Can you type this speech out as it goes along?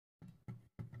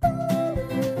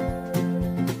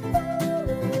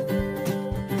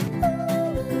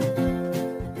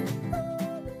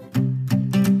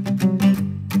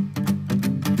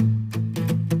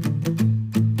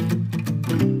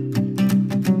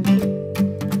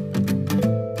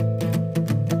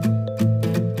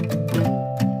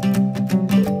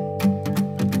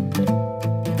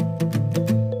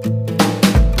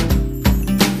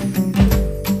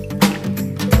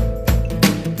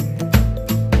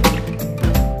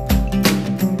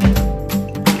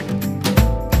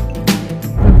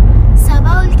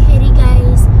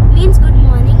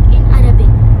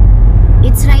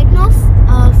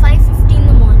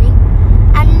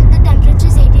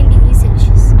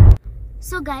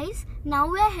So guys, now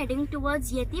we are heading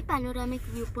towards YITI Panoramic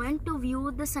viewpoint to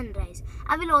view the sunrise.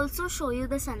 I will also show you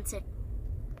the sunset.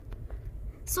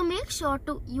 So make sure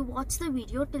you watch the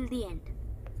video till the end.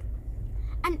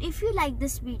 And if you like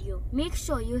this video, make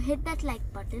sure you hit that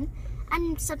like button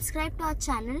and subscribe to our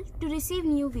channel to receive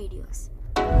new videos.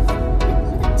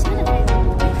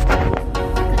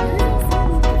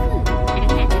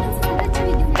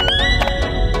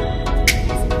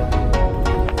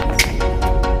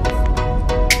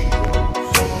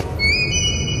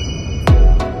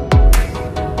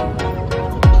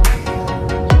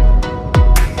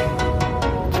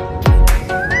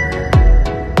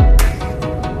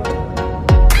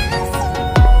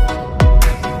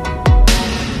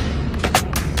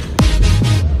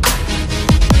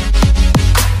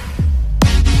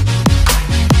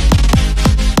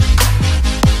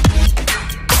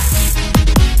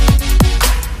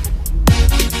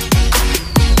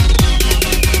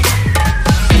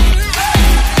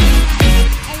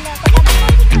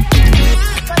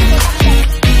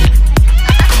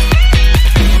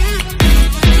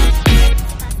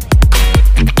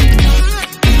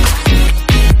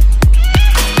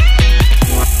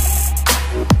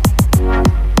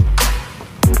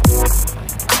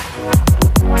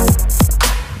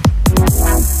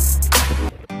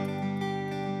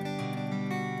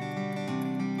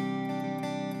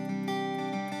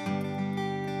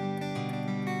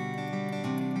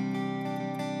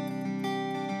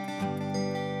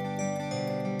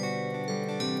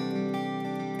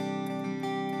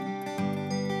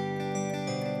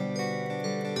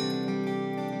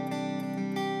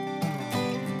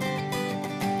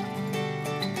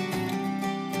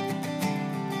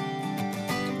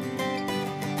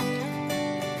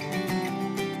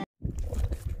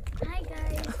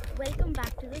 Welcome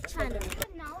back to the channel. We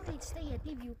have now reached the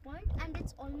YITI viewpoint and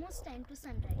it's almost time to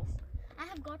sunrise. I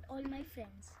have got all my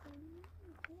friends.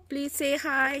 Please say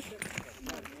hi.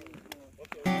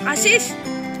 Ashish,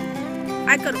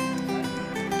 hi karo.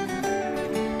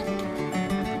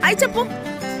 Hi Chappu.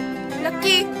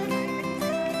 Lucky.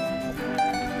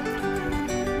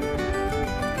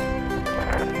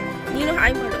 Neenu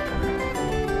hi madu.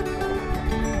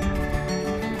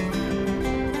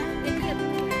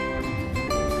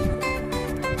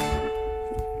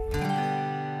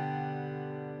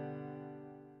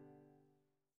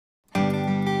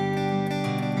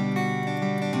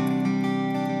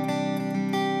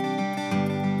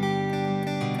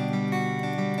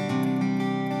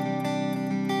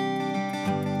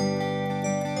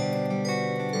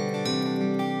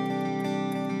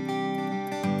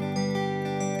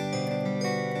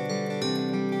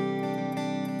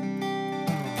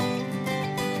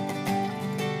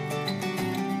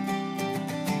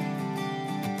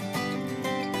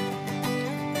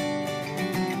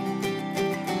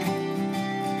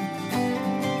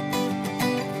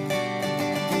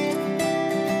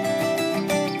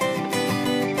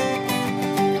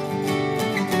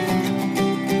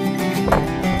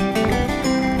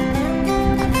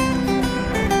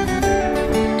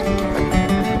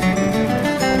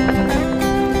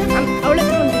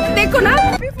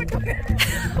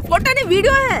 Photo नहीं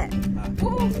video है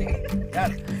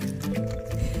यार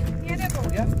ये देखो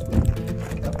यार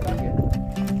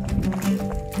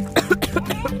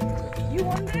You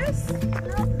want this?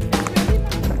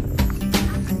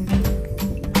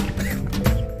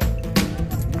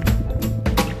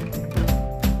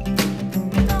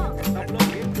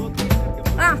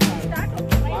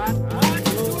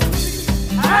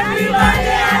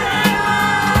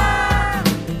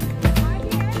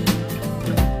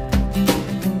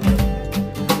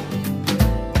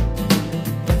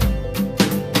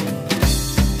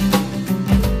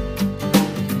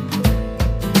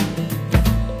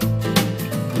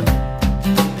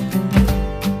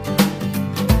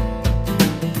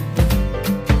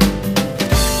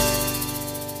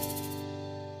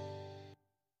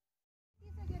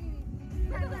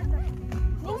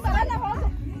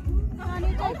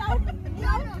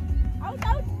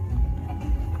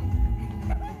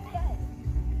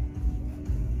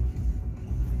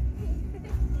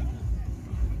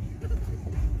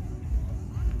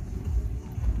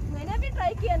 मैंने भी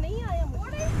try किया, नहीं आया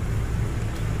मुझे।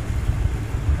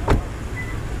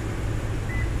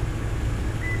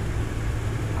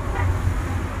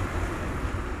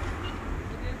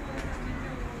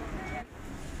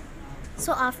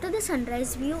 So after the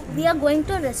sunrise view, we are going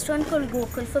to a restaurant called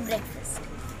Gokul for breakfast.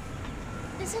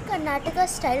 It's a Karnataka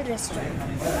style restaurant.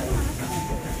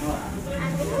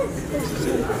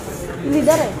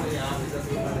 इधर है।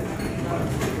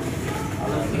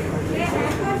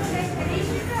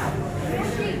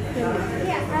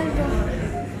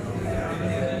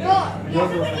 This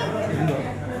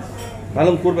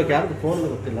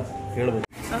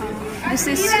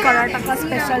is Karnataka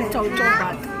special chow chow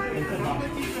bath.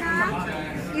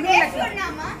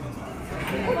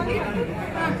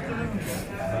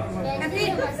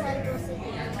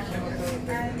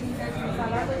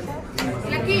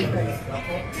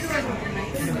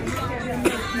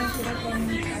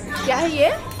 क्या है ये?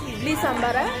 इडली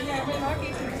सांभर है?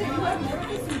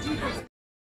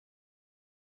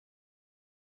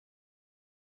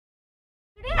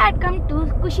 Today I come to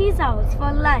Kushi's house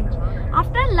for lunch.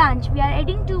 After lunch, we are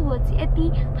heading towards YITI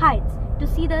Heights to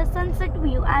see the sunset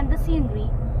view and the scenery.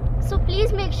 So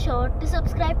please make sure to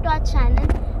subscribe to our channel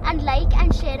and like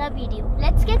and share our video.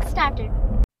 Let's get started.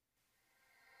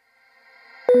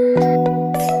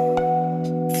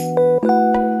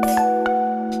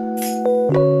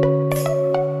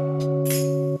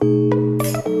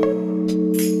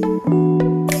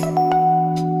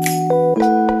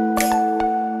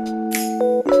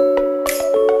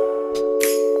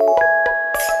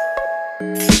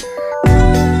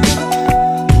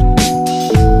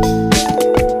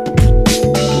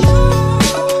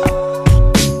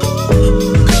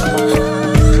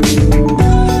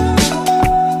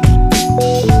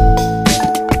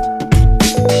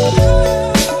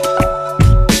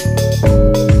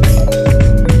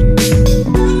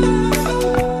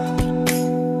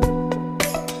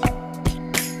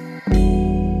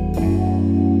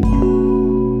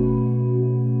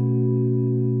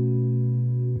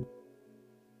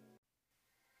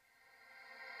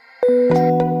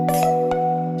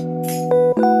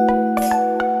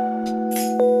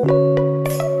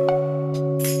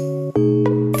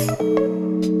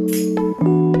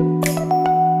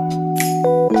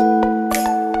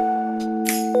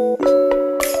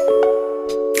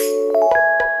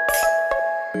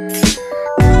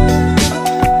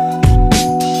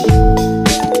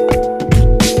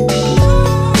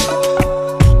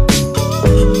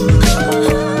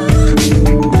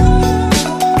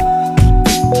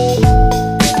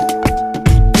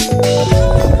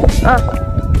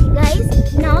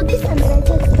 Guys, now the sunrise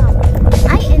has started.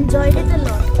 I enjoyed it a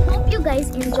lot. Hope you guys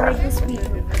enjoyed this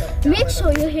video. Make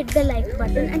sure you hit the like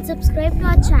button and subscribe to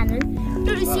our channel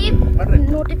to receive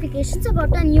notifications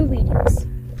about our new videos.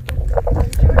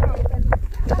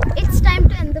 It's time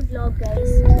to end the vlog,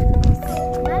 guys.